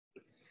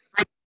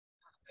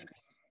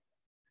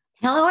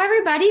Hello,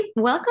 everybody.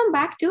 Welcome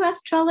back to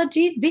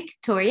Astrology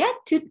Victoria,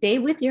 today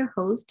with your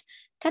host,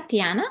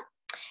 Tatiana.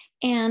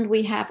 And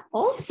we have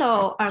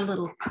also our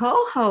little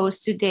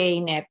co-host today,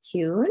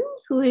 Neptune,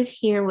 who is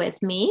here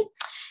with me.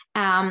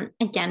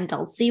 Again,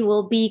 Dulcie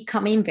will be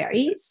coming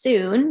very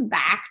soon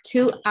back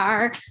to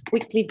our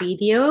weekly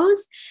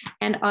videos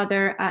and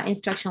other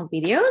instructional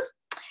videos.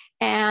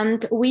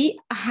 And we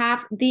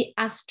have the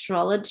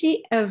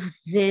astrology of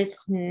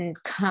this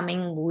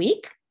coming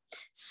week.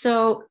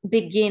 So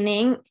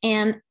beginning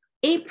in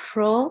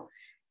April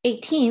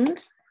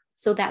 18th,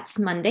 so that's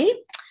Monday,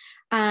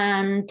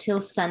 until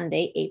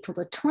Sunday, April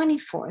the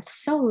 24th.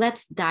 So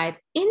let's dive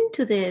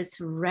into this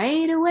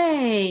right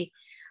away.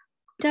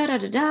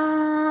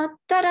 Da-da-da-da,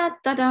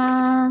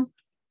 da-da-da-da.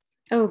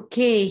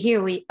 Okay,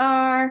 here we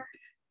are.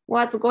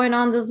 What's going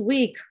on this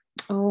week?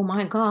 Oh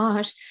my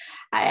gosh.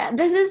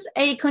 This is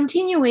a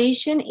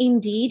continuation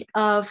indeed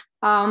of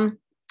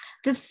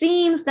the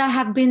themes that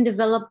have been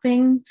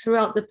developing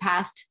throughout the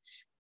past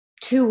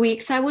 2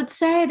 weeks. I would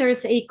say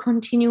there's a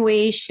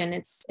continuation.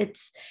 It's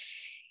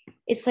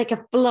like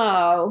a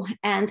flow.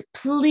 And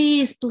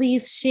please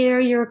share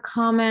your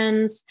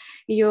comments,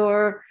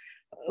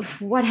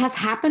 what has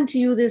happened to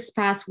you this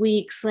past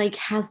weeks. Like,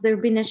 has there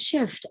been a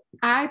shift?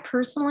 I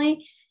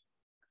personally,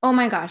 oh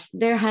my gosh,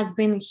 there has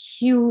been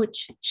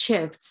huge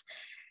shifts.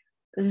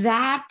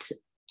 That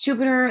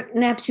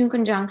Jupiter-Neptune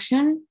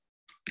conjunction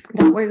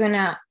that we're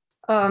gonna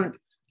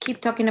keep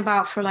talking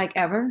about for like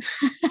ever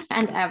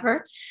and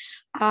ever.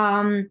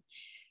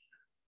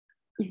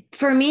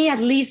 For me, at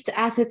least,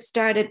 as it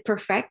started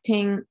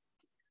perfecting,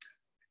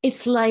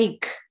 it's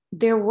like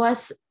there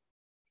was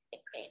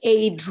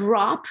a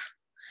drop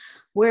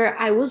where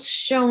I was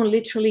shown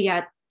literally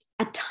a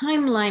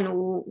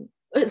timeline.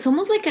 It's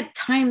almost like a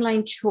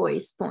timeline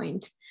choice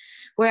point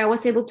where I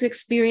was able to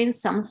experience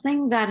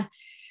something that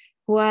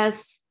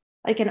was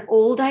like an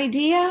old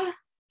idea,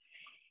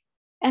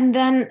 and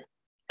then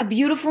a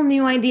beautiful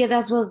new idea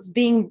that was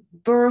being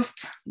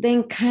birthed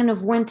then kind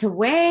of went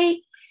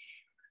away.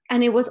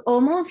 And it was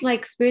almost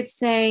like Spirit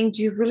saying,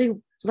 do you really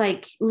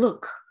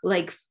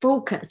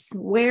focus?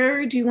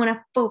 Where do you want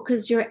to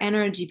focus your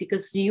energy?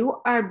 Because you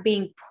are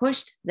being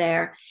pushed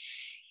there.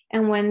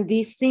 And when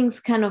these things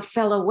kind of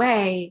fell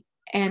away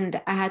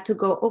and I had to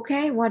go,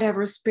 okay,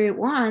 whatever Spirit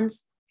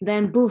wants,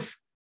 then boof,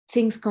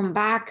 things come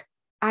back.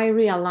 I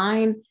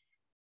realign.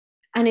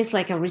 And it's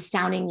like a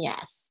resounding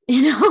yes,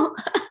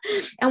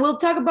 And we'll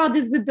talk about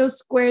this with those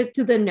square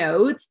to the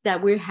nodes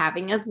that we're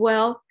having as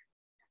well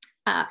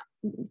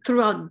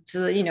throughout,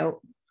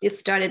 it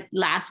started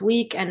last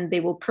week and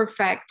they will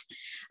perfect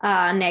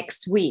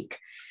next week.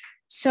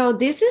 So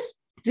this is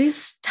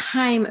this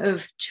time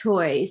of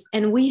choice,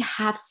 and we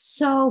have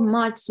so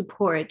much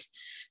support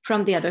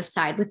from the other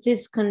side with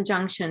this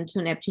conjunction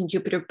to Neptune,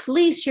 Jupiter.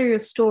 Please share your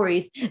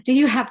stories. Did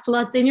you have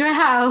floods in your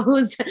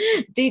house?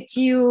 Did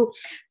you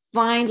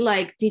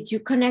did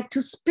you connect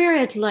to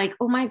Spirit? Like,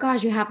 oh my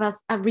gosh, you have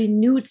a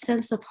renewed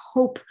sense of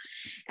hope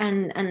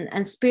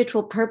and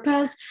spiritual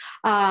purpose.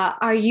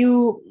 Are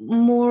you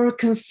more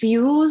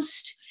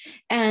confused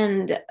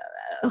and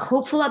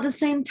hopeful at the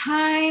same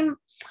time?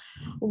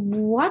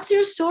 What's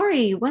your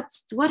story? What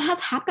has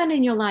happened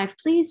in your life?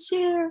 Please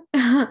share.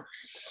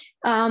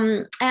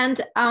 I've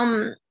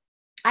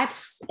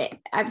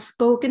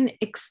spoken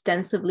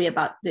extensively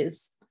about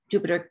this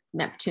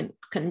Jupiter-Neptune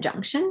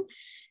conjunction.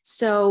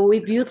 So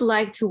if you'd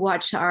like to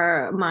watch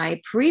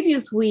my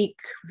previous week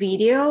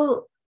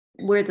video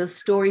where the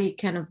story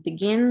kind of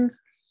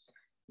begins,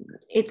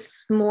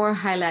 it's more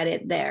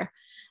highlighted there.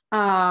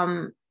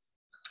 In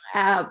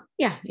a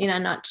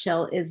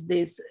nutshell, is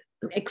this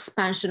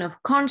expansion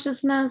of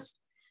consciousness,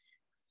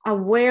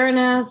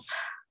 awareness,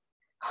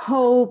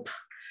 hope,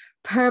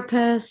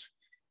 purpose,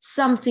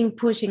 something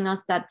pushing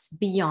us that's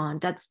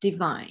beyond, that's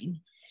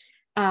divine.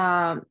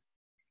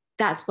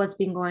 That's what's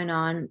been going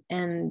on,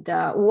 and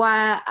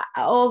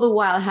all the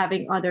while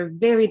having other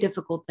very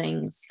difficult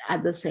things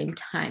at the same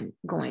time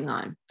going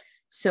on.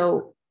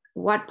 So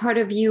what part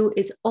of you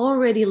is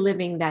already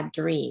living that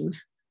dream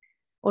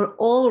or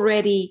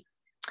already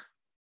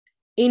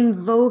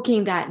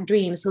invoking that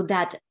dream so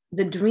that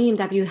the dream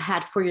that you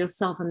had for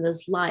yourself in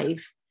this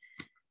life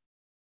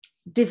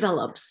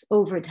develops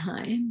over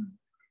time?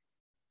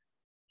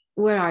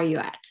 Where are you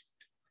at?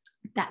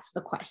 That's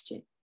the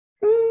question.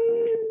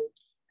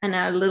 And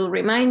a little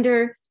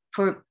reminder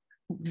for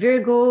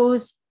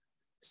Virgos,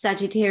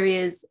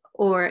 Sagittarius,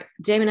 or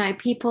Gemini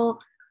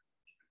people,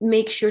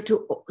 make sure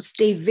to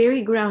stay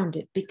very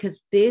grounded,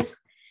 because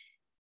this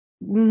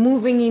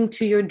moving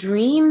into your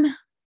dream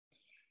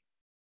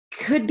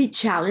could be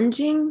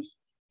challenging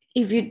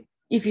if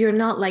you're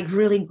not like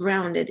really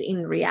grounded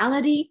in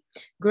reality,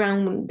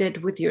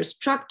 grounded with your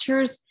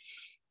structures,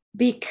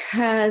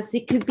 because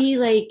it could be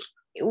like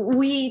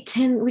we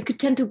could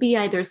tend to be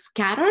either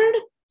scattered,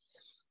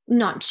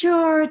 not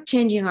sure,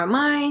 changing our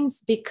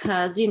minds,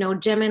 because,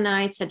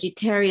 Gemini,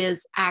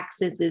 Sagittarius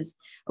axis is,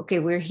 okay,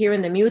 we're here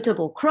in the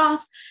mutable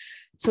cross.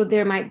 So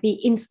there might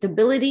be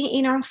instability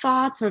in our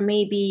thoughts, or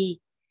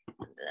maybe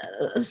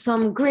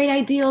some great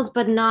ideals,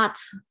 but not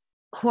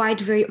quite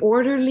very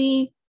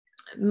orderly,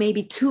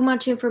 maybe too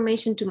much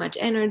information, too much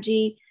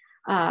energy,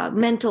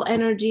 mental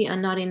energy,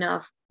 and not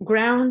enough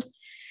ground.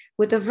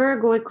 With the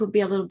Virgo, it could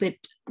be a little bit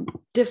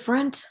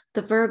different.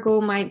 The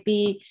Virgo might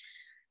be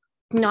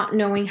not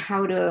knowing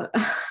how to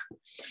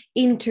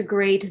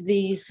integrate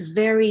these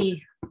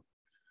very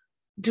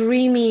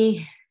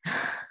dreamy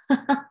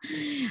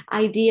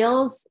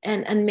ideals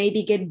and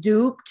maybe get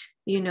duped,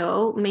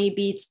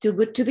 maybe it's too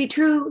good to be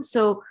true.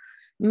 So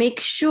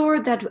make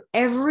sure that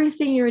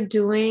everything you're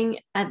doing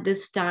at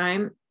this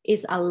time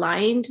is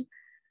aligned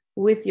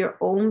with your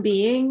own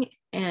being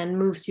and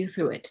moves you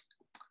through it.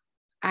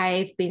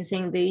 I've been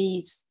saying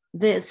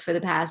this for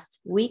the past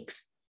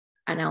weeks,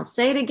 and I'll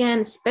say it again,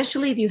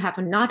 especially if you have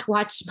not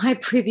watched my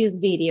previous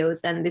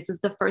videos and this is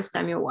the first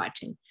time you're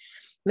watching.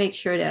 Make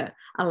sure to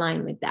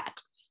align with that.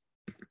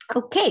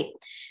 Okay,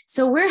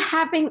 so we're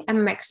having a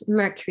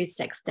Mercury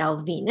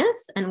sextile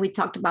Venus, and we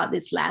talked about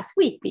this last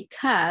week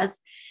because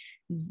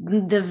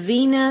the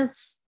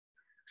Venus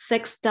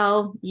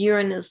sextile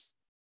Uranus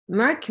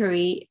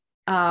Mercury,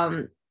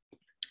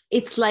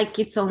 it's like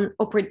its own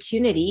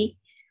opportunity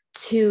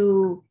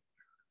to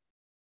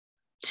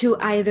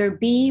either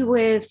be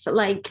with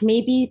like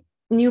maybe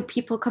new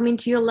people come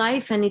into your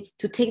life, and it's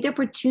to take the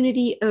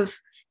opportunity of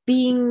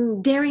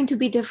daring to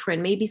be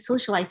different, maybe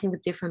socializing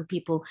with different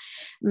people,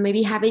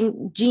 maybe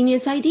having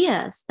genius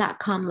ideas that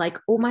come like,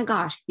 oh my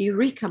gosh,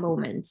 eureka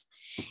moments,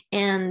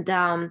 and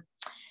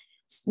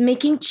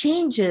making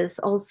changes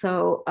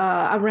also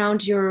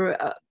around your,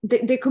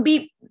 there could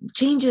be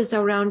changes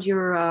around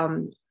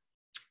your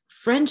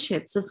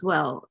friendships as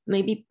well.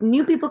 Maybe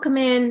new people come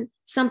in,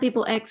 some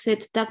people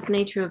exit. That's the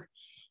nature of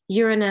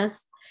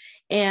Uranus.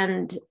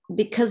 And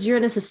because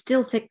Uranus is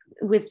still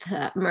with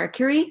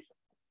Mercury,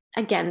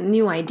 again,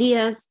 new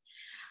ideas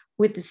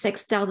with the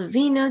sextile to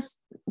Venus,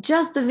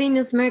 just the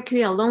Venus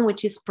Mercury alone,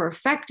 which is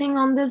perfecting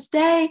on this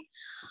day,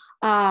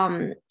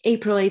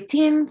 April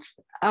 18th,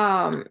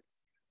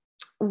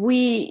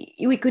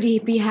 we could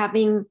be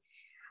having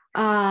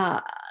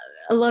a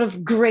lot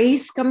of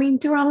grace coming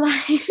to our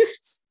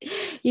lives.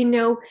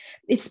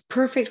 It's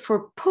perfect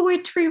for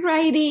poetry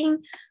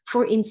writing,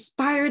 for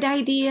inspired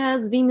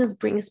ideas. Venus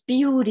brings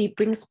beauty,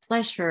 brings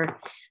pleasure,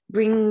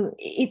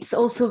 it's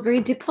also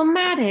very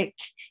diplomatic.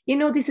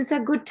 This is a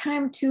good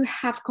time to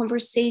have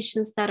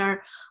conversations that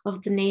are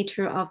of the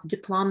nature of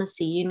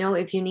diplomacy.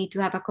 If you need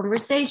to have a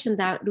conversation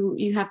that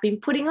you have been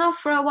putting off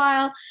for a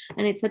while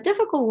and it's a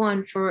difficult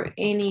one for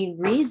any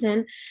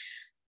reason,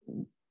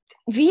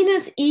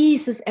 Venus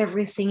eases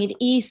everything. It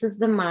eases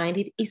the mind.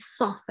 It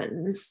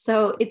softens.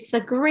 So it's a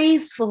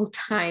graceful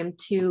time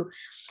to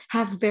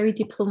have very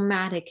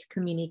diplomatic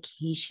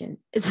communication.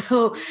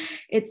 So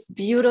it's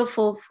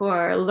beautiful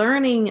for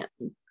learning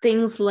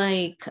things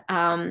like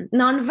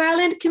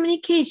nonviolent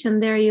communication.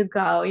 There you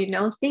go.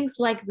 Things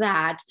like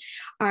that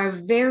are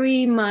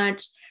very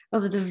much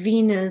of the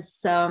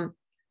Venus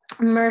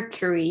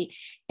Mercury.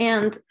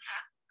 And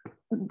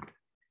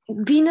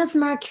Venus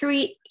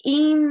Mercury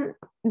in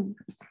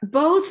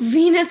both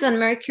Venus and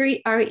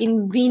Mercury are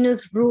in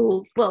Venus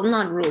ruled, well,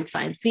 not ruled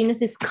signs.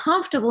 Venus is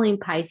comfortable in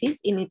Pisces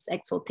in its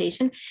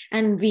exaltation,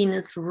 and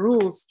Venus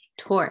rules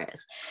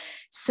Taurus.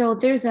 So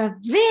there's a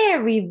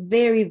very,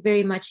 very,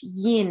 very much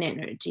yin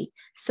energy.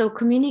 So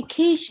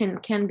communication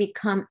can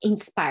become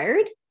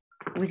inspired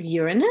with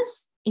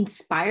Uranus,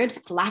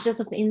 inspired flashes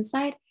of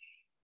insight,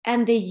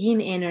 and the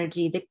yin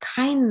energy, the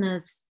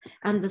kindness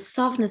and the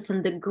softness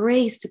and the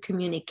grace to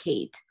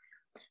communicate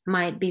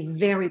might be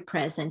very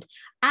present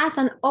as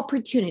an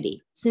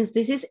opportunity. Since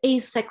this is a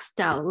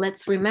sextile,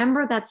 let's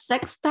remember that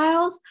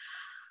sextiles,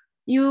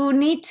 you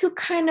need to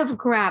kind of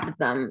grab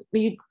them.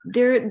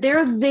 They're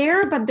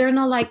there, but they're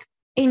not like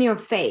in your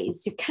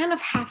face. You kind of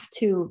have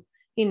to,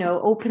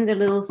 open the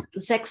little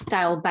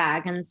sextile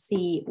bag and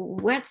see,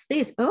 what's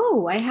this?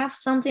 Oh, I have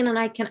something that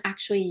I can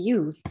actually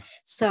use.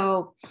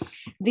 So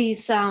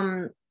this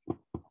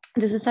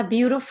is a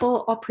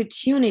beautiful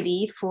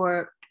opportunity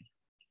for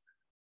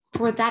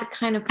that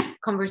kind of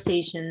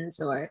conversations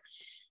or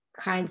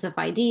kinds of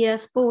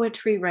ideas,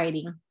 poetry,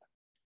 writing,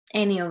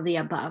 any of the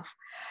above,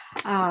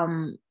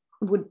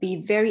 would be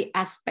very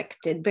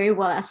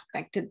well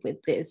aspected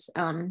with this.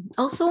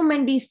 Also,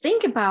 maybe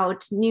think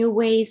about new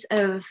ways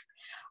of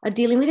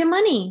dealing with your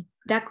money.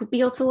 That could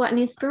be also an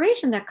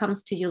inspiration that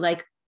comes to you,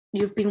 like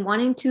you've been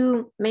wanting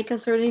to make a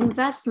certain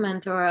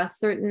investment or a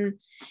certain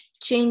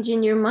change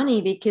in your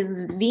money because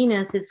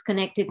Venus is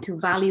connected to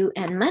value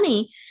and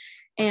money.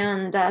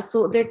 And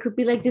so there could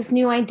be like this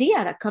new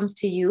idea that comes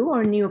to you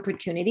or new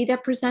opportunity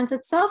that presents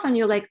itself. And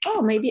you're like,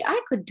 oh, maybe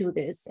I could do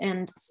this.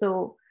 And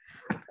so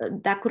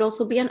that could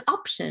also be an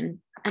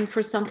option. And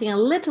for something a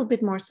little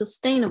bit more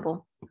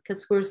sustainable,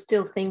 because we're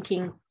still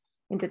thinking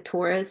in the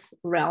Taurus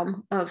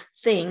realm of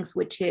things,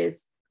 which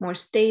is more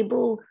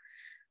stable,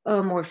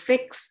 more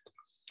fixed,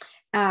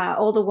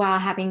 all the while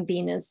having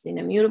Venus in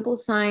a mutable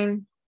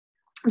sign,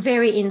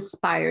 very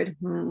inspired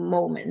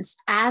moments.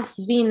 As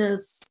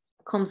Venus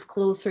comes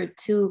closer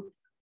to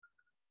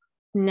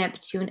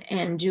Neptune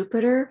and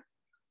Jupiter,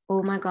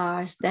 oh my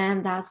gosh,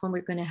 then that's when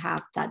we're going to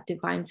have that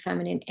divine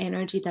feminine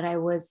energy that I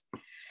was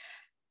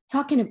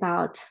talking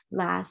about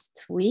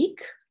last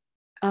week.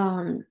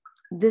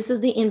 This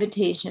is the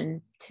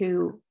invitation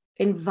to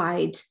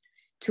invite,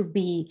 to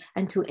be,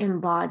 and to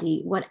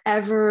embody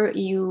whatever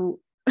you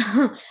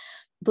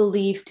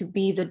believe to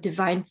be the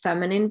divine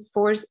feminine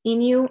force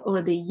in you,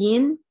 or the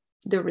yin,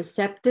 the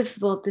receptive.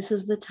 Well, this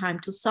is the time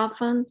to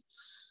soften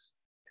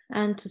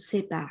and to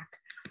sit back.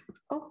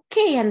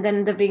 Okay, and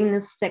then the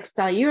Venus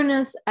sextile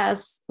Uranus,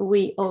 as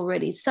we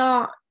already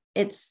saw,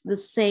 it's the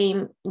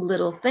same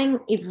little thing.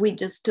 If we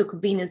just took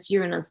Venus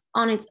Uranus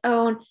on its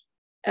own,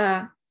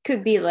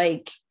 could be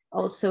like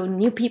also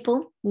new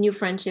people, new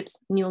friendships,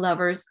 new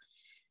lovers,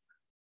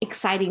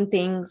 exciting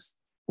things,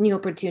 new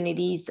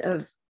opportunities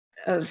of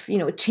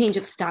change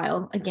of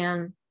style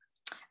again,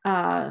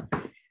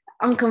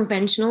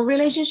 unconventional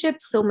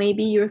relationships. So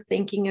maybe you're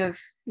thinking of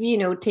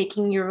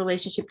taking your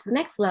relationship to the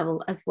next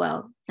level as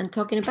well, and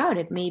talking about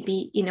it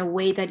maybe in a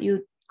way that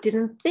you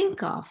didn't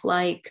think of,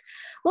 like,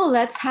 well,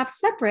 let's have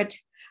separate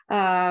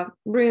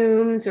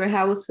rooms or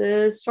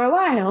houses for a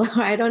while,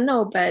 I don't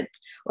know,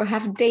 or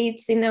have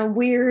dates in a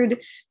weird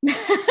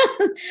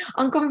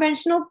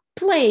unconventional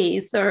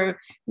place, or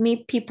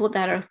meet people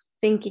that are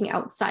thinking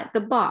outside the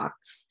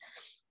box.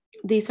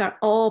 These are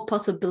all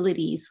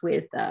possibilities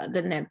with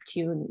the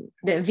Neptune,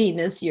 the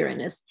Venus,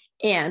 Uranus,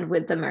 and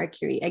with the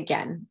Mercury.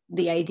 Again,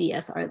 the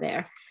ideas are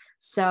there.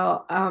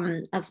 So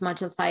as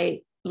much as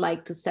I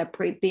like to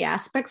separate the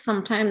aspects,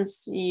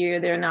 sometimes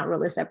they're not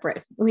really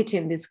separate, which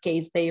in this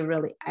case, they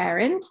really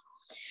aren't.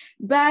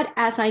 But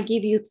as I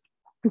give you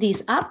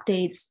these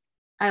updates,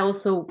 I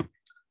also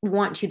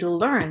want you to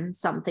learn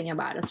something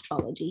about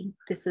astrology.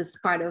 This is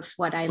part of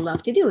what I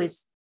love to do,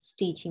 is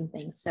teaching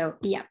things. So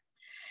yeah.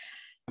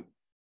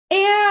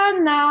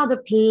 And now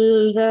this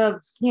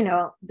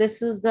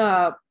is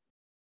the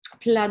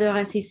plat de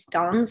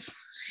résistance.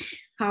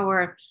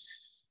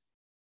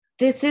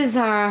 This is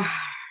our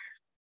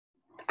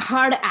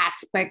hard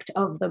aspect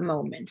of the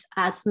moment.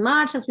 As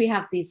much as we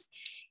have these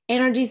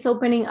energies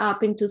opening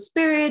up into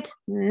spirit,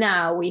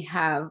 now we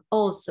have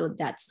also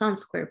that Sun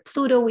square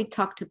Pluto we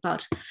talked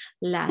about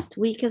last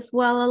week as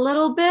well a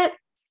little bit.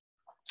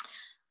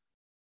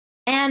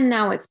 And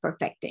now it's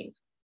perfecting.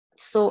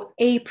 So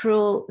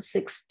April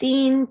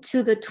 16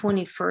 to the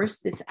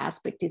 21st, this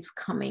aspect is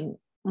coming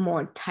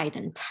more tight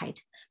and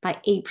tight. By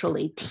April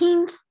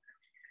 18th,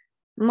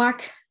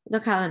 mark the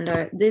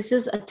calendar. This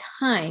is a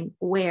time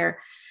where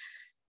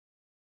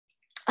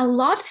a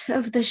lot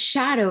of the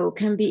shadow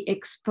can be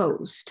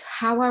exposed.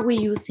 How are we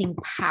using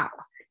power?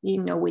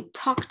 We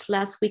talked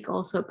last week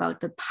also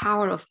about the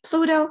power of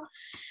Pluto,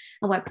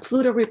 and what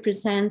Pluto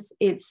represents.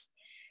 It's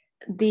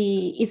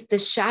the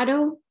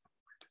shadow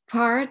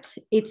part.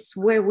 It's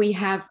where we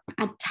have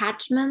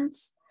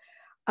attachments,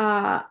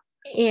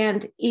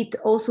 and it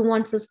also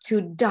wants us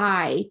to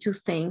die to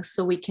things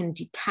so we can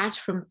detach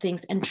from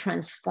things and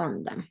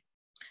transform them.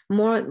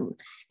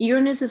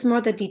 Uranus is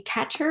more the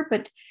detacher,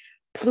 but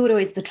Pluto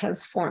is the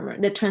transformer,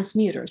 the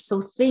transmuter.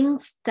 So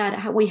things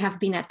that we have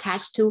been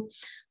attached to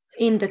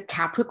in the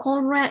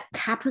Capricorn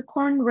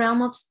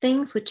realm of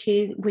things, which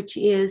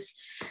is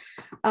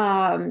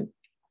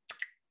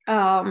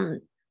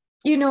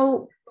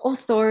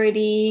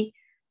authority,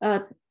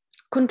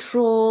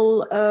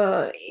 control.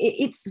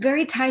 It's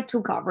very tied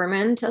to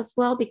government as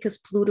well, because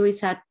Pluto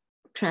is a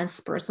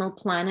transpersonal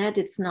planet.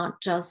 It's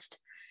not just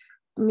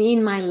me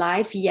in my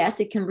life. Yes,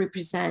 it can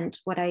represent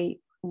what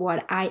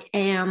I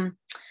am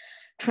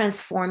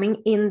transforming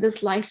in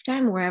this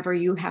lifetime, wherever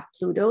you have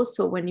Pluto.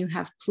 So when you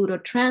have Pluto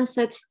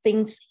transits,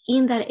 things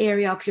in that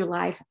area of your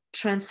life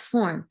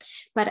transform.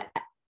 But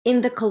in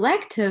the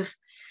collective,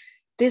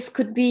 this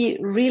could be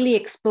really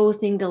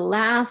exposing the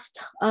last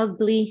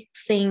ugly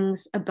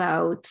things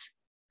about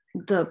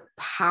the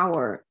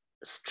power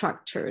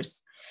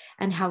structures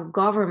and how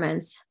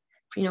governments,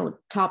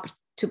 top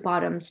to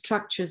bottom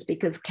structures,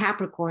 because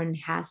Capricorn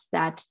has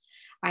that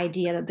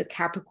idea that the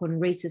Capricorn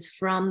races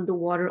from the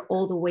water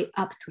all the way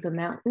up to the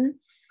mountain,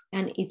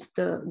 and it's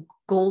the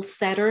goal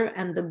setter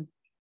and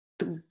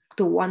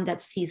the one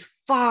that sees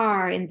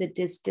far in the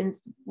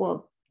distance,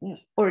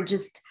 or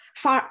just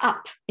far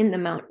up in the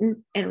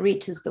mountain, and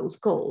reaches those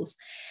goals,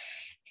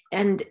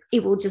 and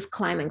it will just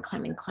climb and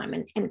climb and climb.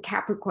 And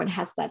Capricorn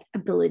has that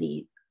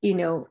ability.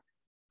 The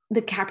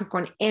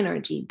Capricorn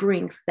energy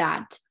brings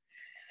that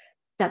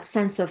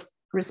sense of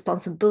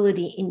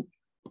responsibility in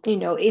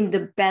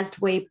the best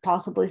way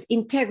possible, is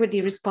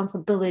integrity,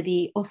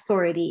 responsibility,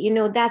 authority.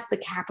 That's the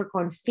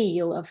Capricorn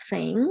feel of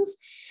things.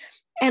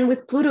 And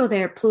with Pluto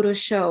there, Pluto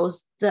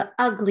shows the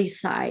ugly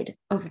side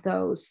of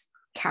those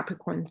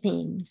Capricorn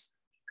themes.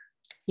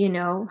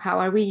 How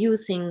are we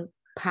using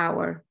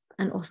power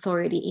and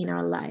authority in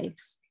our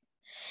lives?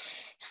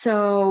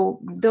 So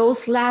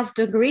those last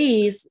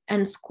degrees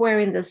and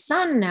squaring the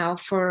sun now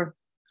for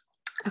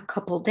a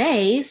couple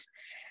days,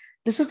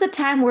 this is the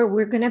time where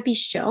we're going to be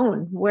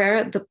shown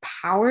where the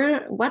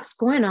power, what's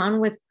going on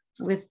with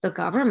the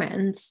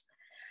governments.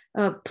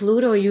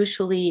 Pluto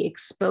usually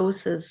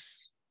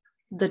exposes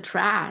the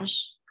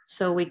trash.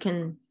 so we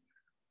can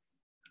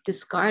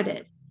discard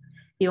it.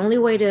 The only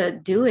way to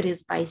do it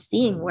is by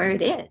seeing where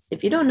it is.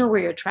 If you don't know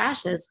where your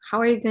trash is, how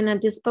are you going to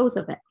dispose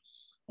of it?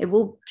 It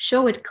will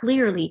show it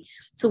clearly.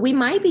 So we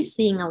might be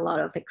seeing a lot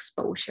of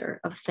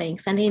exposure of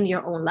things. And in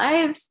your own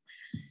lives,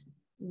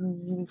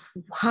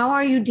 how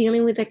are you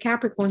dealing with the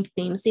Capricorn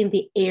themes in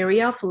the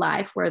area of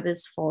life where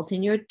this falls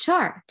in your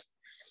chart?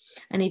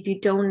 And if you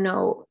don't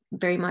know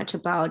very much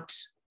about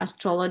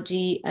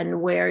astrology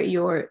and where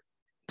your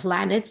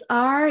planets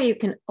are, you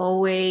can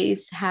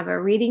always have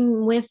a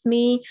reading with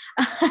me,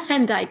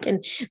 and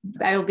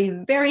I'll be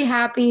very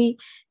happy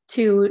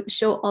to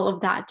show all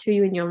of that to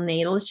you in your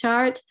natal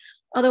chart.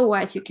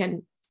 Otherwise, you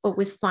can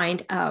always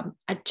find a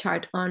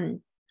chart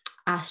on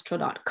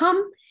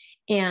astro.com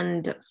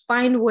and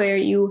find where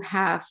you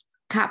have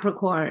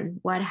Capricorn,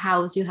 what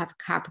house you have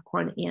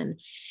Capricorn in,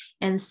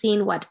 and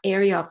seeing what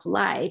area of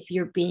life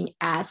you're being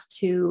asked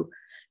to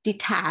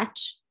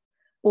detach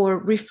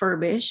or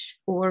refurbish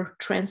or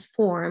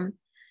transform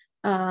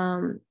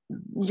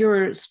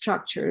your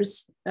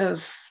structures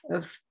of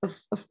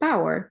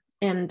power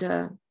and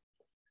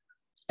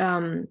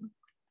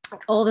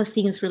all the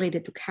things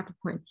related to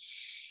Capricorn.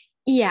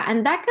 Yeah,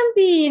 and that can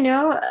be,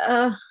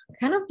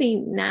 kind of be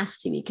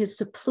nasty, because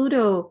the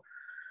Pluto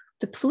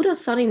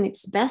sun in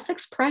its best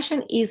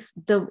expression is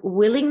the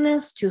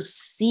willingness to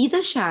see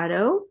the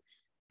shadow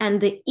and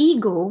the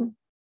ego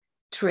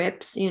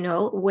trips,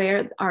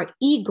 where our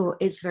ego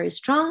is very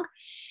strong,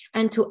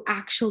 and to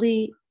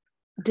actually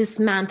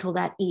dismantle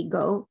that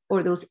ego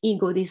or those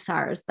ego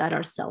desires that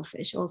are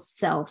selfish or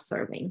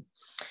self-serving.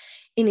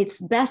 In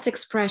its best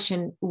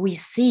expression, we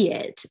see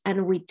it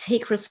and we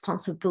take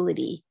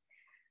responsibility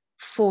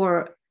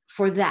for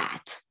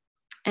that.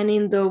 And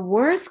in the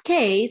worst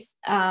case,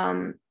 it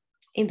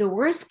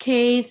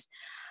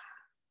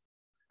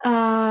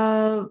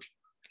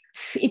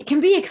can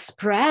be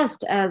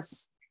expressed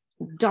as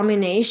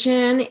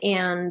domination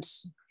and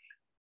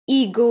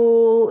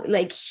ego,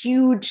 like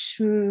huge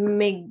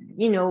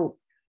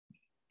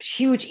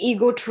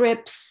ego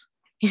trips,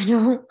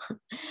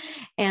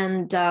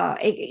 and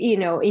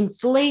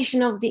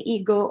inflation of the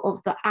ego,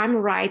 of the I'm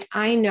right,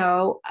 I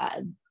know,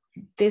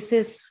 this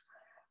is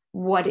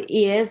what it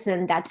is,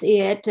 and that's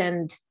it,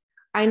 and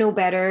I know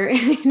better,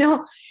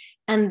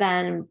 and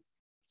then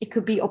it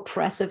could be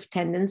oppressive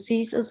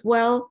tendencies as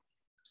well,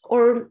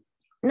 or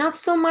not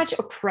so much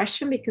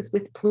oppression, because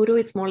with Pluto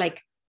it's more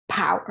like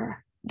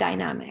power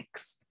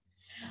dynamics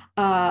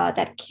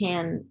that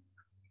can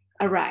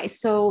arise.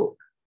 So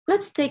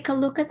let's take a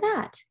look at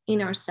that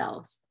in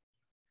ourselves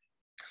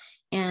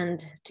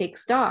and take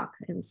stock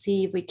and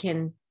see if we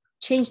can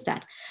change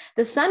that.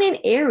 The sun in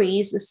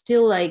Aries is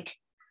still like,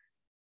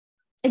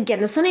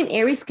 again, the sun in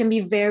Aries can be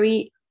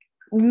very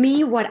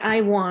me, what I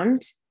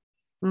want,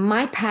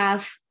 my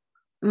path,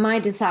 my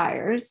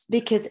desires,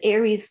 because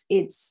Aries,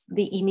 it's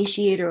the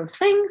initiator of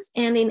things.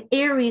 And in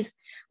Aries,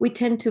 we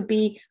tend to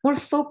be more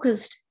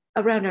focused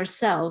around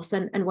ourselves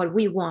and what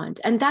we want.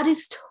 And that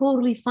is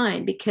totally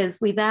fine, because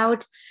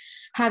without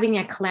having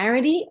a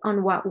clarity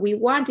on what we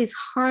want, it's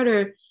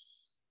harder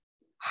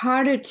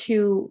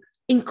to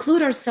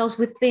include ourselves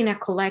within a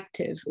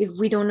collective if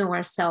we don't know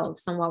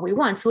ourselves and what we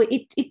want. So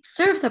it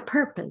serves a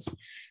purpose,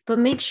 but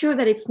make sure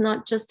that it's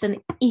not just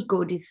an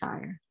ego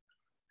desire,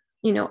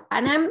 and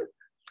I'm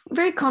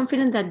very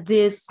confident that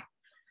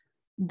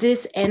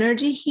this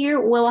energy here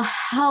will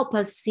help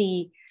us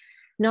see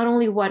not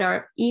only what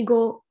our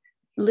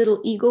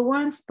little ego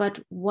wants, but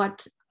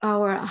what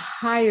our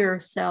higher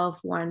self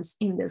wants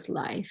in this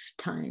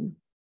lifetime,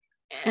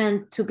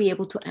 and to be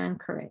able to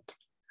anchor it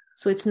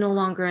so it's no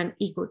longer an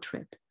ego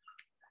trip.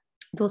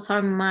 Those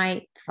are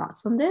my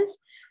thoughts on this.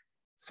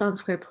 Sun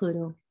square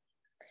Pluto.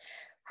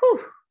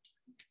 Whew.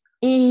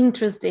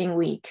 Interesting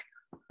week.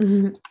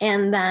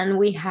 And then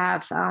we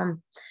have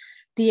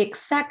the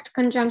exact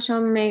conjunction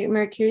of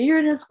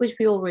Mercury-Uranus, which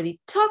we already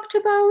talked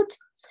about.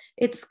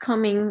 It's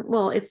coming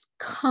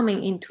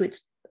into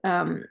its,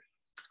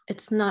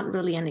 it's not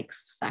really an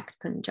exact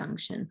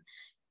conjunction.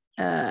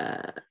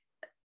 Yeah,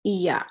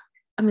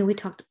 I mean, we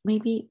talked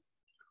maybe,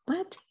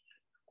 what?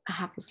 I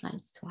have the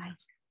slides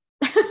twice.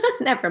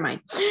 Never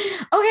mind.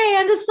 Okay,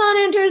 and the sun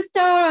enters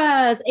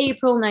Taurus.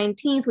 April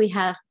 19th, we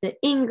have the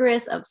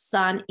ingress of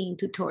sun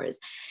into Taurus.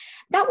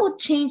 That will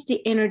change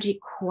the energy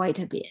quite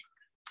a bit.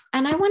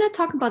 And I want to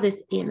talk about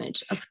this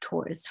image of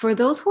Taurus. For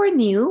those who are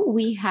new,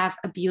 we have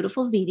a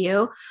beautiful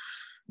video,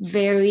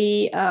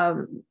 very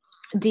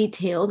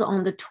detailed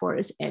on the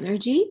Taurus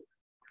energy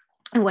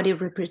and what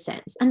it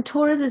represents. And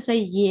Taurus is a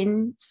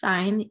yin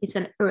sign, it's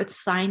an earth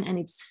sign, and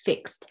it's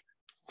fixed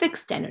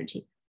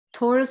energy.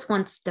 Taurus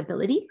wants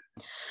stability.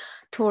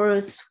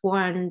 Taurus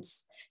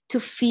wants to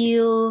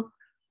feel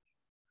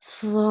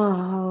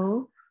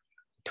slow.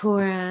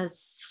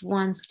 Taurus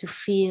wants to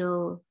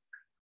feel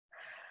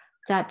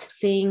that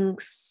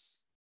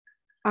things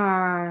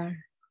are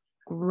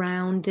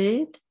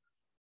grounded,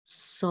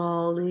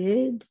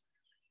 solid,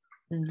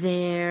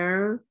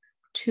 there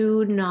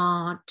to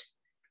not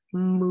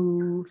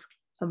move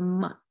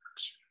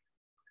much.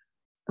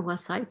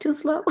 Was I too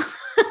slow?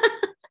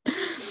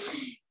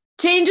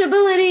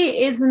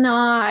 changeability is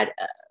not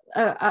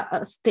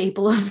a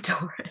staple of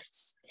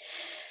Taurus.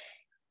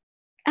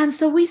 And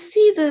so we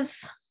see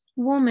this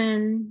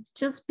woman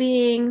just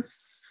being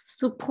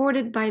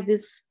supported by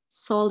this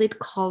solid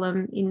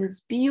column in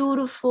this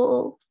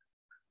beautiful,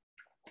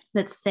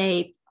 let's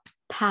say,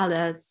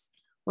 palace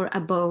or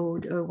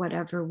abode or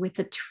whatever, with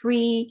a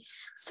tree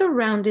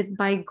surrounded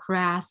by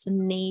grass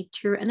and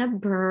nature and a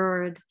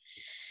bird,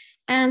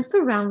 and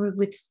surrounded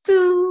with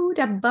food,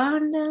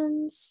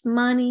 abundance,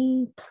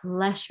 money,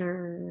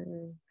 pleasure,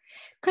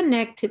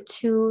 connected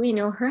to,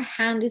 her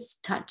hand is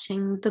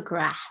touching the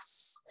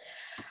grass,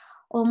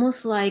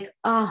 almost like,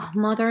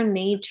 Mother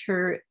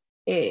Nature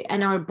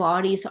and our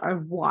bodies are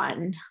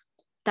one.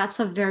 That's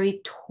a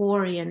very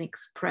Taurian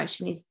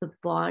expression, is the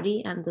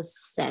body and the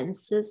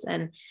senses,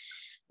 and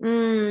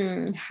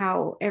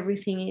how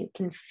everything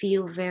can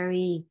feel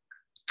very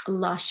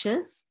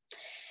luscious.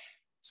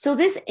 So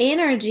this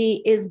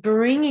energy is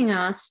bringing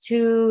us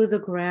to the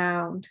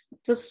ground,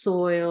 the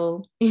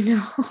soil,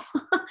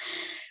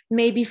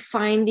 maybe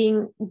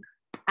finding,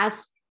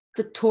 as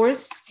the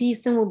Taurus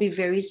season will be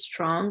very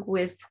strong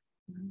with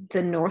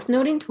the North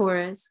Node in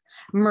Taurus,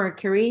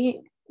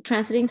 Mercury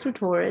transiting through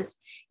Taurus,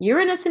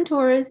 Uranus in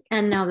Taurus,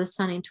 and now the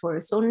Sun in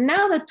Taurus. So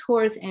now the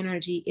Taurus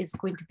energy is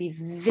going to be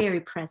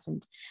very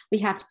present. We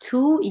have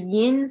two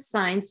yin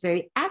signs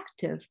very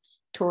active,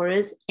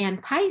 Taurus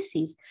and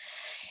Pisces.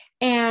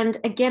 And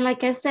again,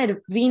 like I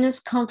said, Venus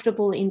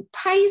comfortable in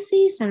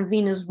Pisces and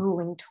Venus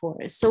ruling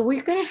Taurus. So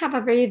we're going to have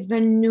a very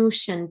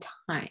Venusian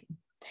time.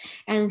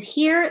 And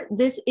here,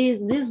 this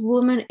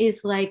woman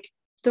is like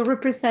the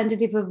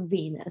representative of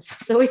Venus.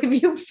 So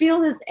if you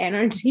feel this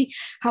energy,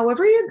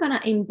 however you're going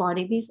to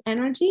embody this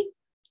energy,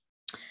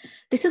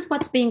 this is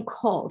what's being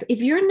called.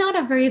 If you're not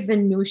a very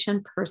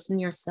Venusian person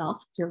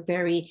yourself, you're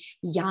very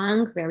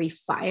young, very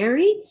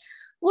fiery,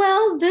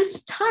 well,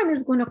 this time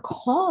is going to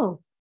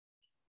call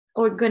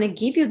or going to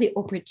give you the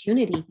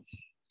opportunity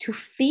to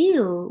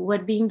feel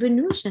what being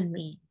Venusian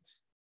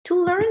means, to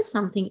learn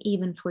something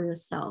even for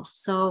yourself.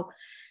 So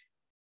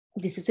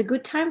this is a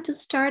good time to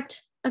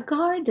start a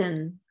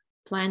garden,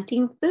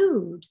 planting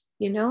food,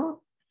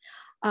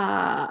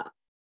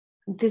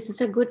 this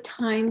is a good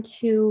time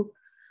to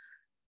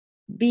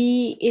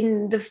be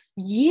in the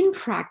yin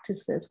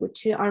practices,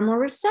 which are more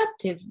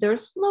receptive. They're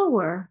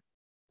slower,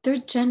 they're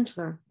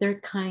gentler, they're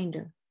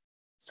kinder.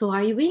 So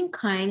are you being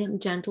kind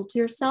and gentle to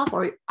yourself,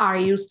 or are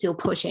you still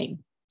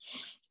pushing?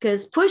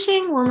 Because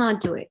pushing will not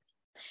do it.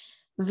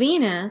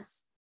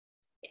 Venus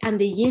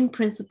and the yin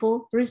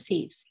principle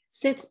receives,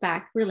 sits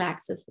back,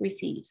 relaxes,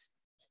 receives.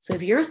 So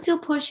if you're still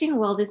pushing,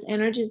 well, this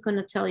energy is going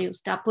to tell you,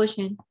 stop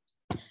pushing.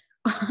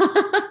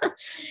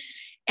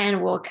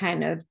 And will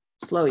kind of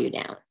slow you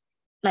down,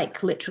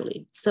 like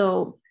literally.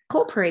 So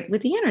cooperate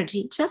with the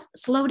energy, just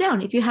slow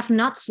down. If you have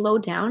not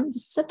slowed down,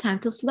 this is a time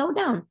to slow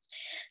down.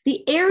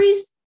 The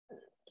Aries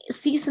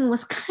season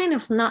was kind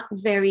of not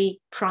very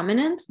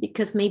prominent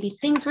because maybe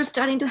things were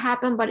starting to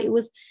happen, but it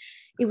was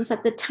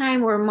at the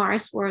time where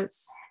Mars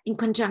was in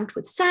conjunct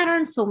with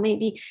Saturn. So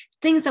maybe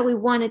things that we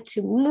wanted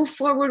to move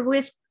forward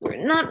with were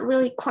not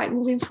really quite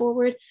moving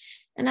forward.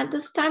 And at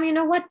this time, you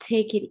know what?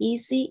 Take it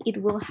easy.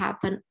 It will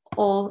happen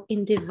all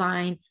in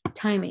divine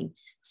timing.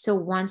 So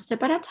one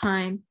step at a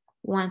time,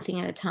 one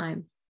thing at a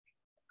time.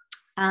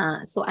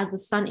 So as the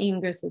Sun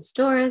ingresses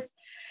Taurus,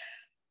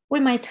 we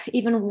might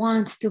even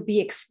want to be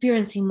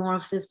experiencing more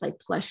of this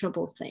like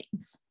pleasurable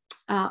things,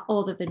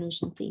 all the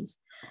Venusian things.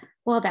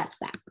 Well, that's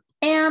that.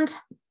 And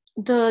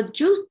the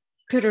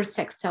Jupiter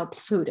sextile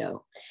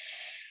Pluto.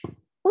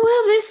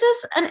 Well, this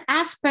is an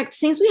aspect,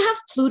 since we have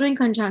Pluto in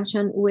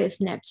conjunction with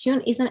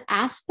Neptune, is an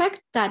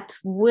aspect that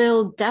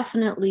will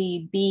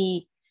definitely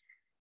be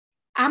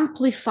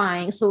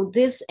amplifying. So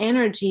this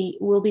energy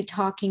will be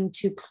talking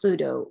to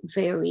Pluto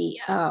very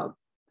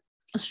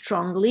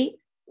strongly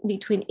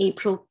between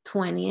April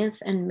 20th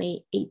and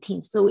May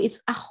 18th. So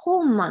it's a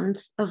whole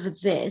month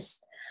of this.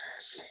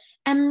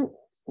 And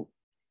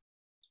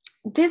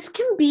this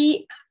can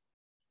be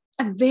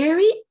a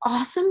very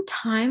awesome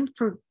time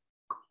for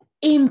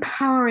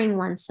empowering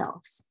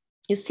oneself.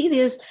 You see,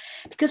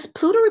 because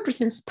Pluto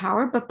represents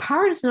power, but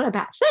power is not a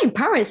bad thing.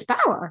 Power is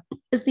power.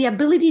 It's the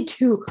ability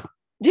to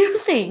do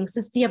things.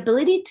 It's the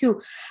ability to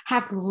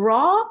have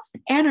raw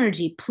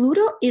energy.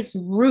 Pluto is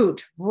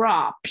root,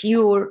 raw,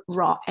 pure,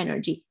 raw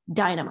energy,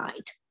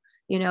 dynamite,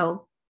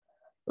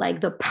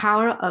 like the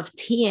power of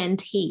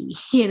TNT,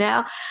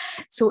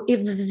 So if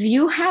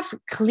you have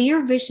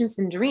clear visions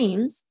and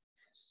dreams,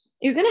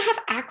 you're going to have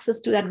access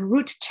to that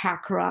root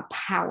chakra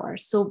power.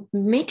 So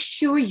make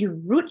sure you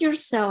root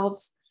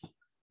yourselves,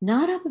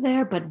 not up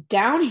there, but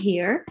down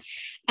here,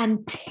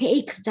 and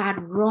take that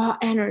raw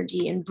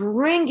energy and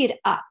bring it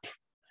up.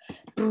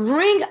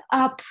 Bring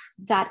up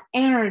that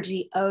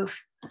energy of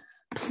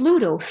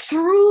Pluto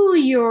through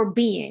your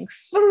being,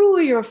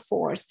 through your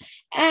force,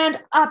 and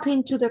up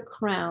into the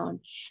crown,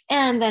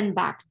 and then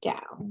back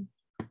down.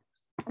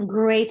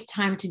 Great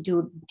time to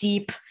do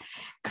deep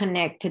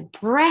connected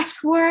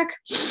breath work.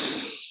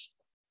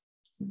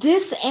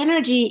 This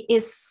energy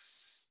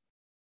is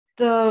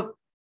the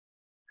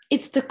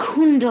It's the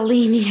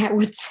kundalini, I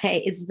would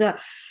say. It's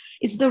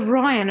the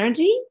raw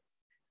energy,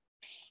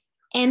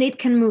 and it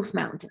can move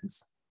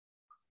mountains.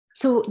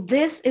 So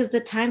this is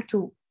the time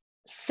to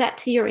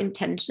set your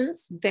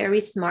intentions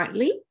very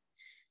smartly.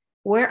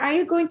 Where are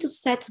you going to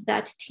set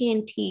that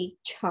TNT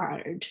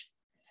charge?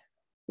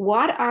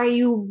 What are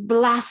you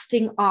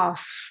blasting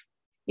off?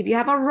 If you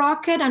have a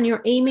rocket and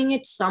you're aiming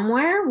it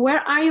somewhere, where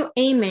are you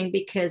aiming?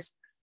 Because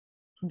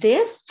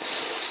this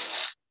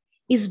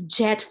is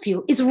jet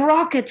fuel, is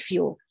rocket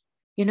fuel,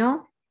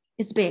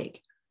 it's big.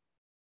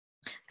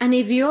 And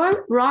if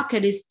your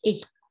rocket is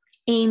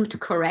aimed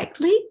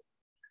correctly,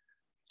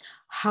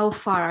 how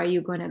far are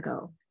you going to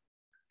go?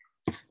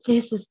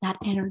 This is that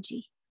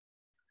energy.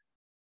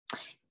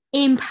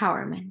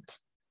 Empowerment.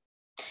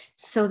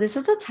 So this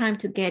is a time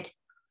to get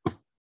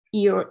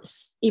your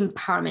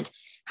empowerment.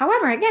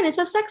 However, again, it's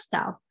a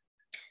sextile.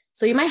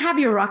 So you might have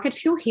your rocket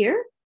fuel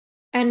here,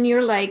 and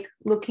you're like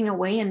looking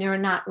away, and you're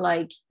not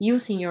like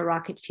using your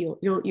rocket fuel.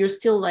 You're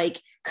still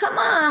like, come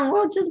on,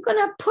 we're just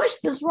gonna push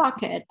this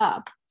rocket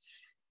up.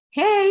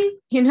 Hey,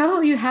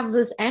 you have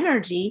this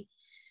energy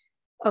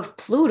of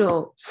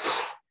Pluto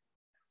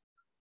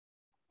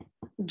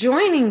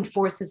joining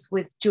forces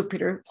with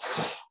Jupiter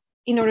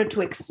in order to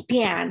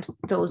expand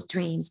those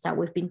dreams that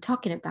we've been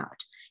talking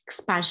about.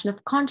 Expansion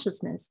of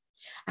consciousness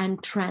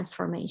and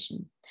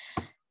transformation.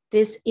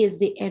 This is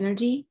the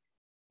energy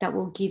that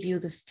will give you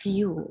the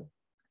fuel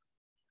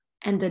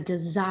and the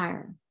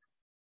desire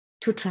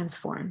to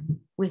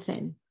transform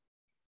within,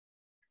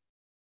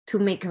 to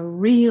make a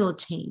real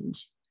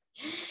change.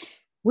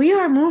 We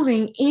are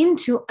moving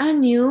into a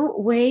new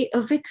way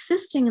of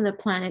existing in the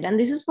planet. And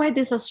this is why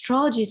this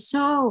astrology is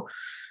so,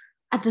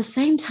 at the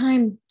same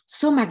time,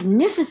 so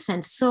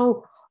magnificent,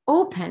 so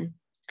open,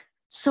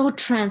 so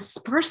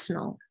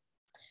transpersonal.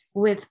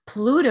 With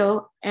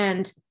Pluto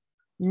and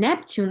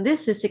Neptune,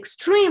 this is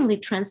extremely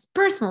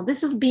transpersonal.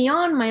 This is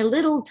beyond my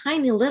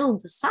tiny little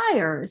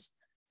desires.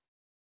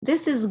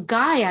 This is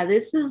Gaia.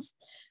 This is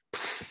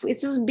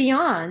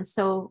beyond.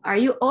 So are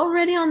you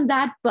already on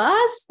that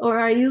bus, or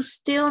are you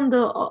still on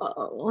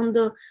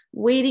the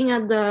waiting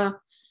at the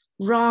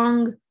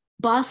wrong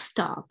bus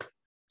stop?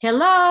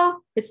 Hello,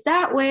 it's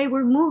that way.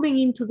 We're moving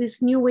into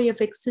this new way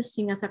of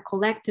existing as a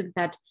collective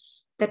that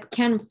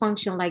can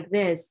function like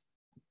this,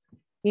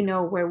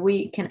 where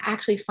we can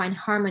actually find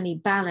harmony,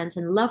 balance,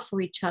 and love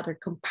for each other,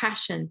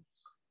 compassion,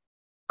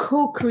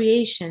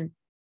 co-creation,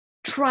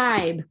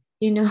 tribe,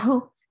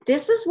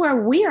 This is where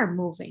we are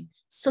moving.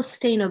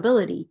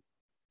 Sustainability,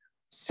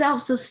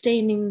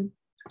 self-sustaining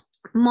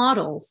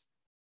models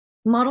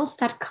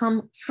that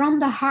come from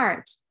the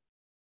heart.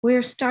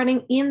 We're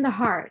starting in the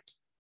heart.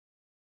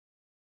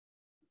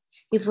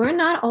 If we're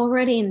not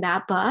already in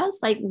that bus,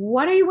 like,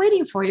 what are you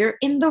waiting for? You're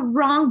in the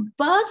wrong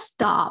bus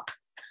stop.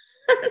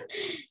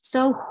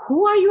 So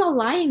who are you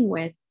aligning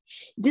with?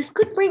 This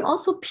could bring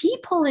also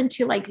people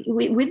into, like,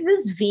 with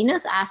this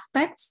Venus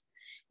aspects,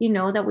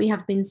 that we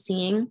have been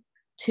seeing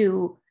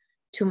to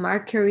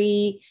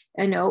Mercury,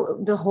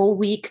 the whole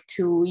week,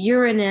 to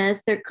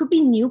Uranus. There could be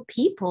new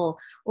people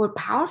or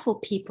powerful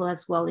people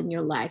as well in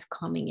your life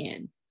coming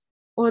in,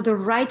 or the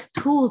right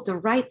tools, the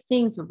right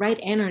things, the right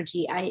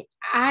energy.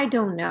 I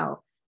don't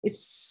know.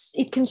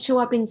 It can show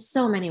up in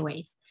so many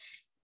ways,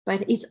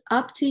 but it's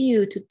up to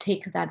you to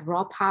take that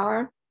raw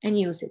power and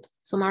use it.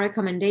 So my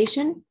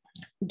recommendation,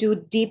 do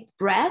deep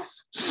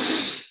breaths.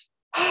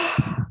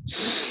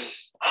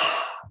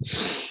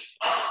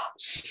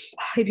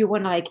 If you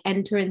want to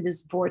enter in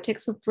this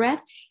vortex of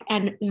breath,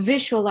 and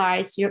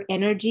visualize your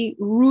energy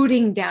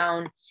rooting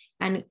down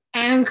and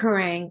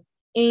anchoring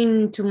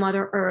into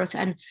Mother Earth,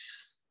 and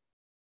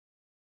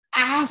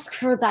ask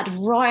for that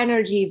raw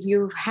energy. If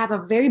you have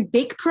a very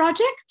big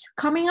project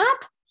coming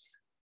up,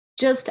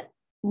 just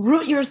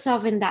root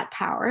yourself in that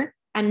power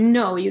and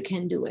know you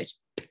can do it,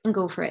 and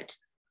go for it.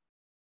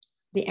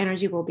 The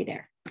energy will be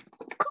there.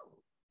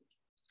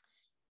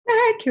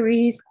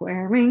 Mercury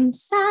squaring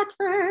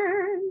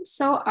Saturn.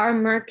 So our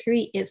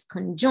Mercury is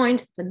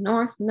conjoined the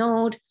North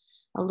Node,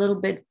 a little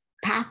bit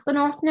past the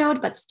North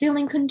Node, but still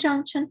in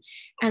conjunction,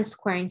 and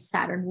squaring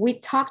Saturn. We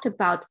talked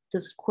about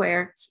the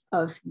squares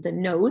of the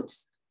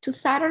nodes to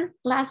Saturn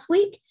last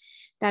week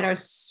that are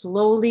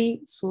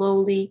slowly,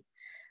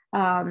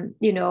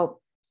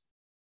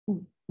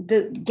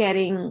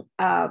 getting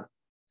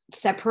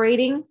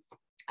separating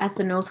as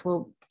the nodes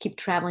will keep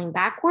traveling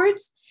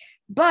backwards.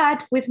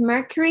 But with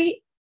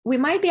Mercury, we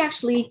might be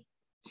actually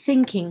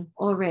thinking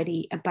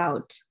already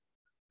about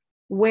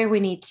where we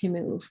need to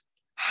move,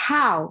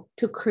 how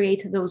to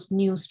create those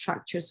new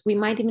structures. We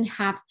might even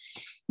have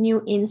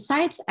new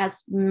insights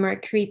as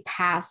Mercury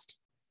passed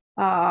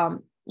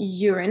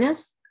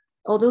Uranus,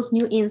 all those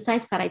new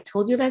insights that I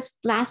told you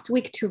last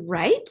week to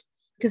write,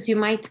 because you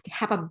might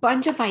have a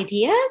bunch of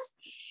ideas,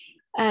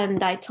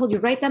 and I told you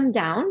write them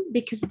down,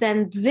 because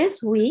then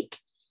this week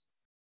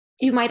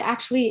you might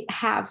actually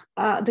have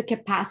the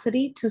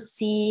capacity to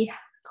see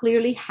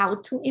clearly how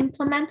to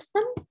implement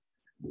them.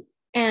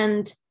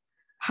 And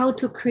how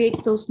to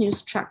create those new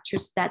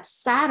structures that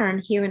Saturn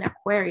here in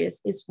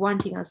Aquarius is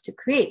wanting us to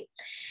create.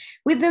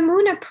 With the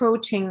moon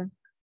approaching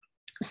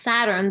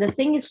Saturn, the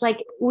thing is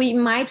like we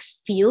might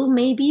feel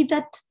maybe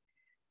that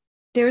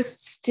there's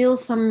still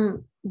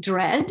some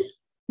dread.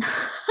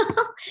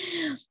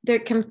 there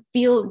can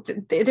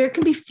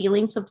be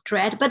feelings of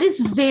dread, but it's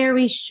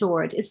very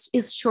short.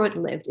 It's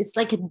short-lived. It's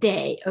like a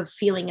day of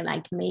feeling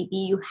like maybe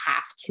you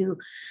have to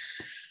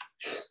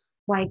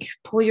like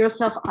pull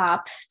yourself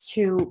up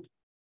to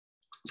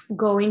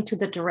go into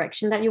the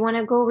direction that you want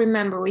to go.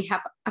 Remember, we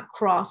have a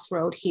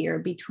crossroad here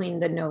between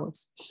the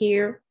nodes,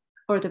 here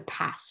or the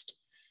past.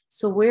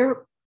 So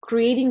we're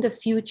creating the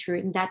future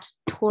in that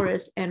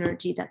Taurus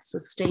energy that's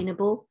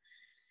sustainable,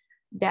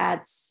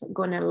 that's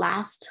going to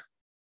last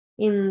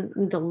in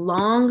the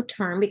long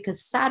term,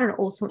 because Saturn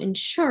also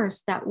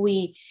ensures that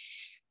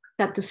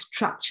the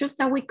structures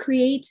that we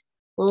create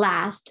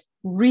last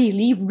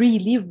really,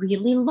 really,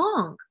 really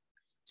long.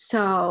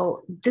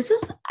 So this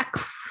is a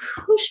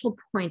crucial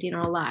point in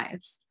our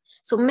lives.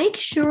 So make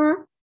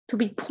sure to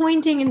be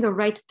pointing in the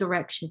right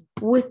direction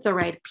with the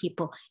right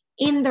people,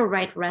 in the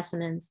right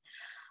resonance.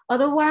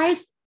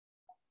 Otherwise,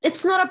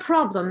 it's not a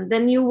problem.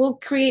 Then you will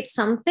create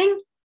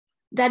something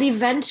that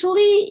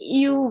eventually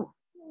you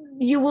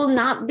will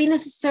not be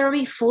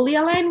necessarily fully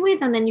aligned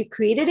with, and then you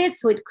created it.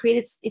 So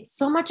it's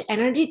so much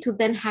energy to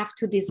then have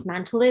to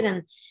dismantle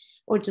it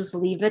or just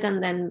leave it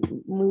and then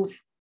move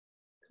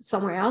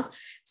somewhere else.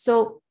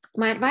 So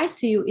my advice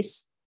to you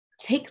is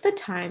take the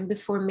time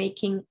before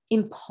making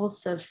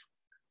impulsive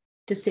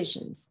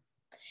decisions.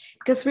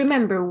 Because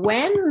remember,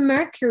 when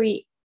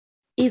Mercury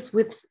is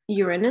with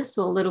Uranus,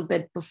 so a little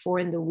bit before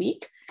in the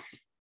week,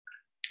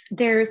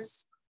 there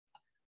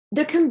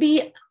can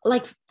be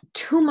like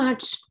too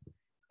much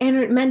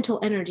mental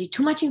energy,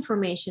 too much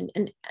information,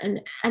 and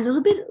a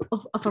little bit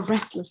of a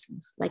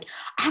restlessness. Like,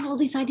 I have all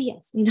these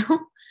ideas,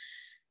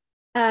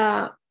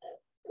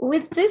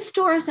 with this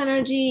Taurus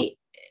energy,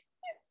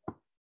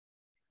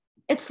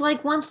 it's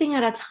like one thing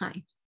at a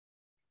time.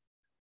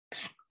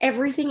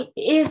 Everything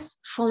is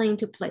falling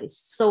into place.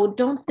 So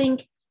don't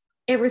think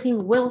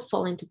everything will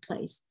fall into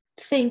place.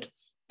 Think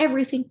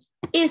everything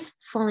is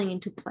falling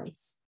into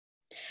place.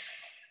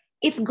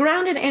 It's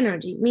grounded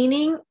energy,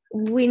 meaning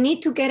we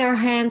need to get our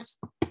hands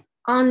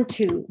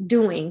onto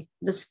doing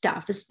the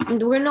stuff.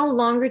 We're no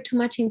longer too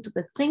much into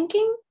the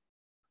thinking,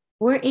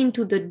 we're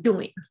into the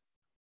doing.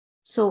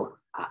 So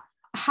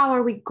how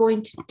are we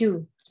going to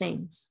do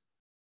things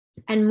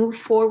and move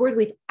forward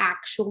with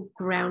actual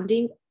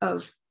grounding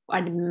of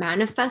and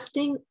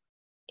manifesting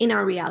in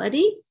our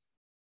reality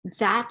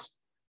that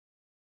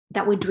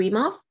we dream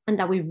of and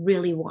that we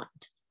really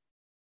want?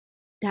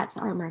 That's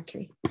our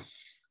Mercury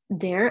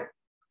there.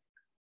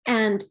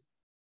 And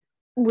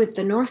with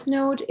the North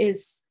Node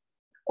is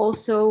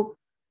also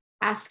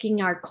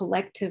asking our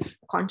collective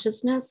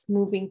consciousness,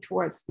 moving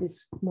towards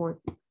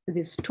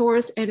this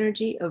Taurus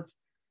energy of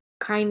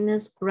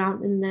kindness,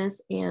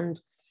 groundedness,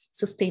 and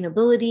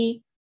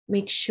sustainability.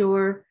 Make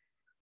sure,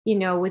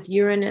 with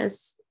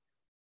Uranus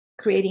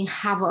creating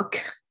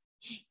havoc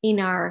in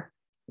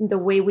the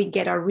way we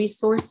get our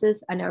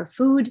resources and our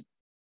food,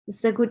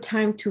 it's a good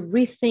time to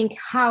rethink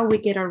how we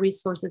get our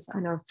resources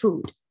and our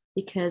food,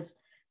 because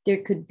there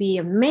could be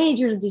a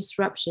major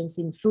disruptions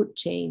in food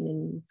chain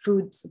and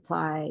food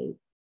supply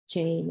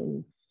chain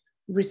and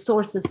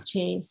resources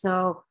chain.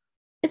 So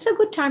it's a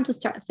good time to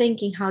start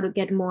thinking how to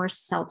get more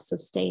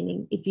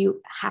self-sustaining if you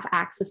have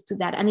access to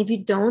that. And if you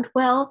don't,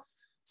 well,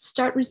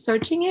 start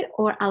researching it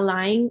or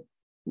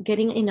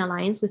getting in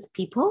alliance with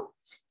people.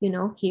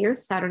 Here,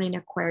 Saturn in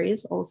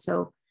Aquarius,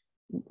 also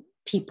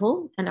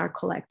people and our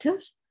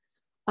collective,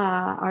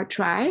 our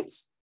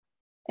tribes,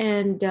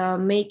 and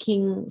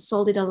making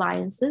solid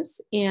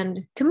alliances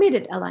and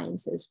committed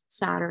alliances,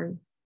 Saturn.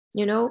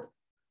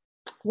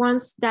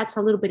 Once that's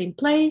a little bit in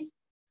place,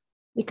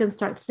 we can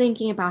start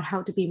thinking about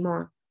how to be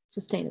more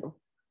sustainable.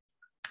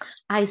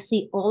 I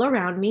see all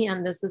around me,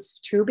 and this is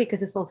true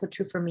because it's also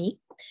true for me,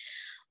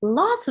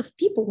 lots of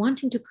people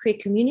wanting to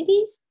create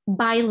communities,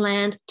 buy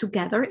land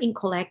together in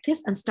collectives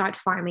and start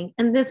farming.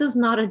 And this is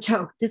not a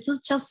joke. This is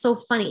just so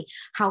funny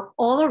how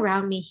all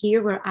around me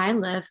here where I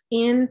live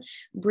in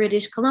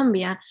British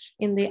Columbia,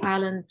 in the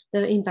island,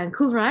 in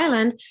Vancouver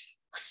Island,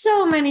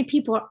 so many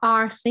people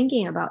are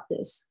thinking about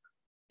this.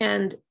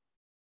 And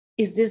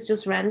is this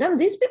just random?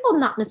 These people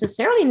not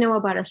necessarily know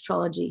about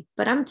astrology,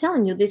 but I'm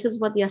telling you, this is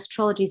what the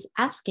astrology is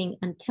asking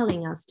and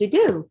telling us to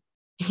do.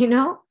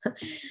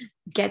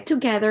 Get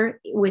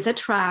together with a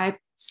tribe,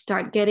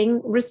 start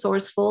getting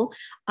resourceful,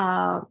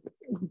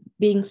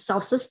 being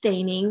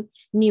self-sustaining,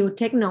 new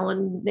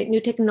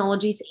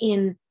technologies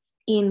in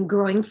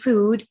growing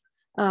food,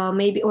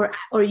 maybe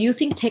or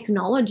using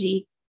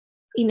technology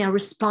in a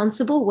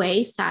responsible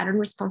way. Saturn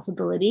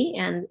responsibility,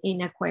 and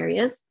in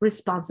Aquarius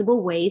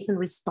responsible ways and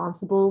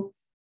responsible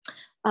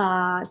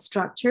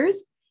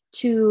structures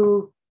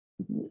to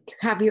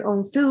have your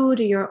own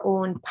food, your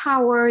own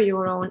power,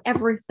 your own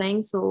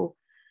everything. So,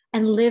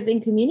 and live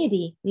in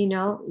community,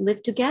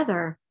 live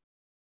together,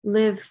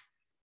 live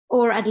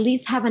or at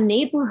least have a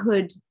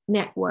neighborhood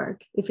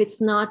network. If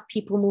it's not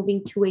people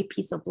moving to a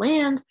piece of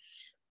land,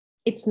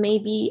 it's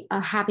maybe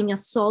having a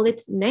solid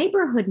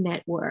neighborhood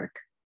network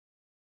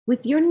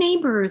with your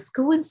neighbors.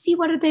 Go and see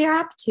what they're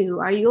up to.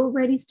 Are you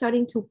already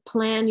starting to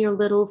plan your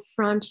little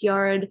front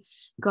yard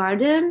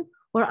garden,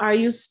 or are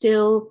you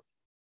still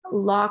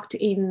locked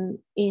in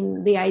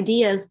the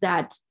ideas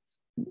that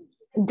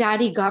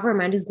daddy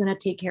government is going to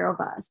take care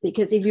of us?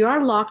 Because if you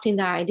are locked in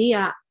the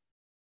idea,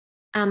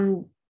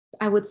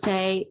 I would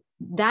say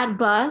that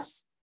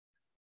bus,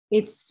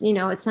 it's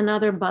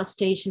another bus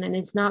station, and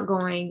it's not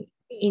going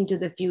into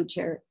the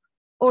future,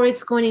 or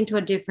it's going into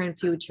a different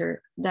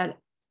future that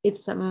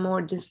it's a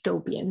more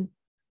dystopian.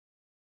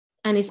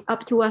 And it's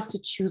up to us to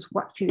choose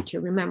what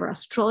future. Remember,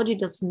 astrology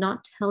does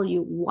not tell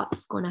you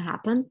what's going to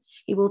happen.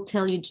 It will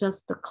tell you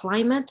just the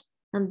climate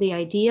and the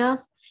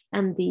ideas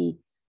and the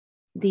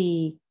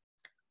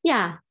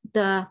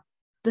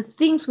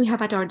things we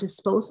have at our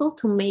disposal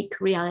to make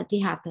reality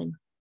happen.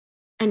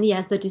 And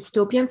yes, the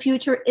dystopian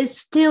future is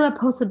still a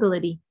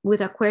possibility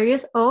with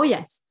Aquarius. Oh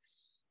yes,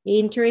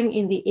 entering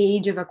in the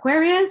age of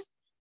Aquarius,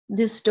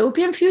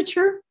 dystopian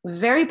future,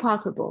 very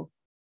possible.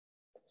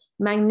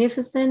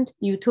 Magnificent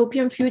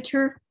utopian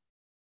future,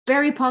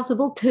 very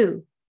possible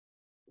too.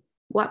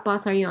 What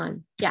bus are you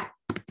on? Yeah,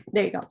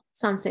 there you go.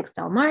 Sun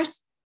sextile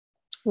Mars.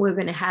 We're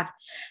going to have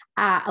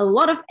a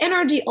lot of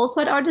energy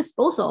also at our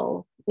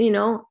disposal.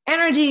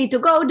 Energy to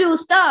go do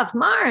stuff.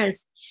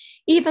 Mars,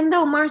 even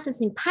though Mars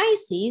is in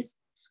Pisces,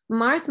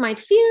 Mars might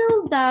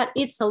feel that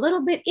it's a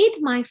little bit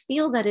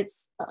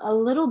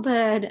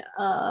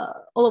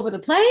all over the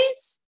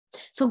place.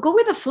 So go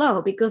with the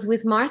flow, because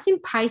with Mars in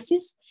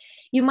Pisces,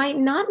 you might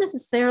not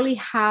necessarily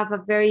have a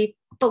very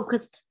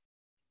focused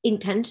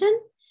intention.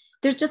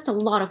 There's just a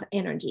lot of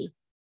energy.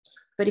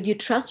 But if you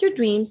trust your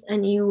dreams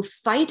and you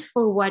fight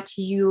for what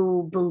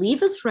you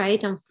believe is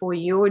right and for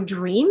your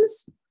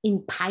dreams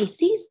in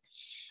Pisces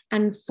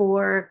and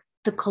for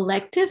the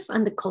collective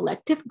and the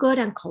collective good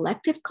and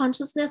collective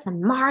consciousness,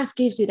 and Mars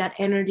gives you that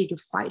energy to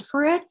fight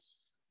for it,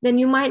 then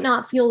you might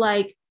not feel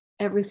like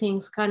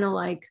everything's kind of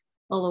like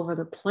all over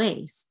the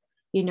place.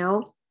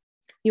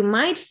 You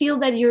might feel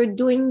that you're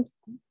doing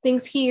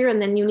things here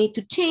and then you need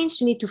to change,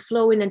 you need to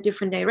flow in a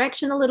different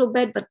direction a little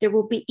bit, but there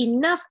will be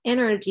enough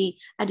energy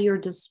at your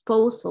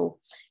disposal,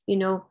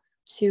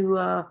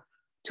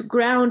 to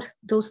ground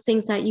those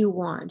things that you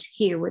want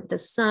here with the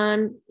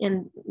sun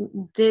and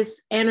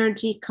this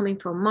energy coming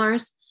from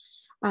Mars.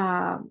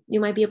 You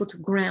might be able to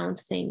ground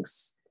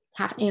things,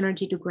 have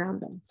energy to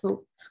ground them.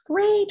 So it's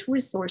great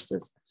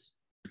resources.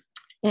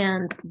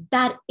 And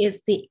that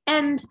is the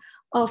end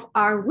of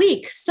our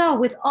week. So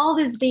with all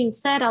this being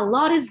said, a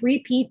lot is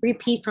repeat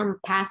from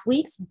past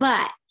weeks,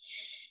 but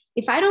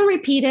if I don't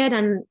repeat it,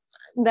 and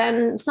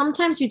then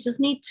sometimes you just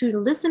need to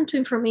listen to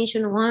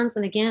information once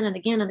and again and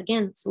again and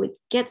again, so it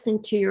gets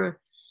into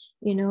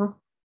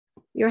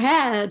your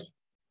head.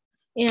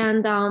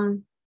 And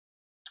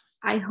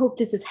I hope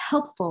this is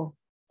helpful.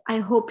 I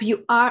hope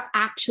you are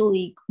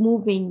actually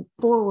moving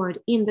forward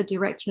in the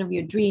direction of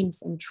your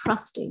dreams and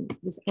trusting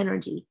this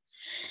energy.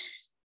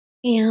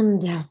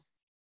 And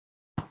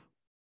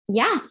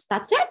yes,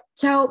 that's it.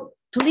 So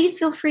please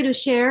feel free to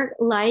share,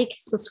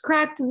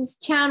 subscribe to this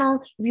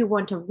channel. If you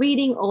want a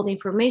reading, all the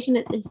information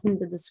is in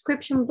the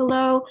description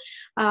below.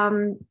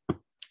 If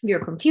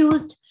you're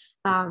confused,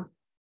 I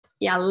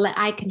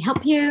can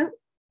help you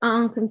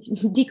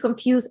unconfuse.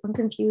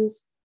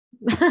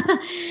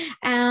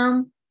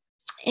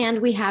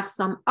 And we have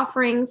some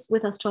offerings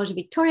with Astrology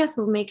Victoria,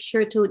 so make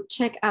sure to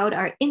check out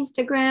our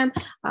Instagram,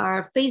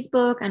 our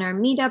Facebook, and our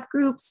meetup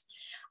groups.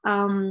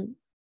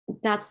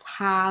 That's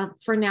how,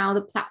 for now,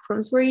 the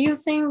platforms we're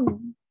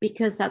using,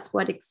 because that's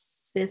what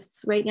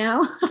exists right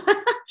now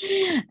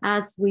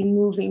as we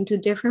move into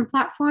different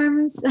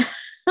platforms.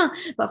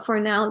 But for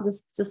now,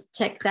 just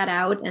check that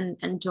out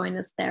and join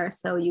us there,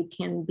 so you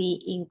can be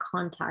in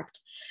contact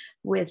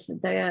with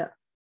the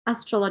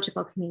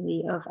astrological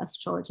community of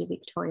Astrology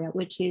Victoria,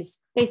 which is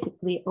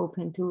basically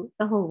open to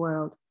the whole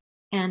world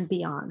and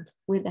beyond,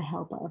 with the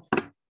help of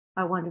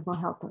our wonderful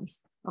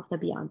helpers of the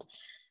beyond.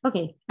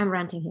 Okay, I'm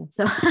ranting here.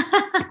 So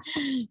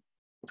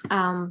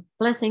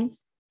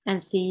blessings,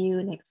 and see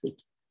you next week.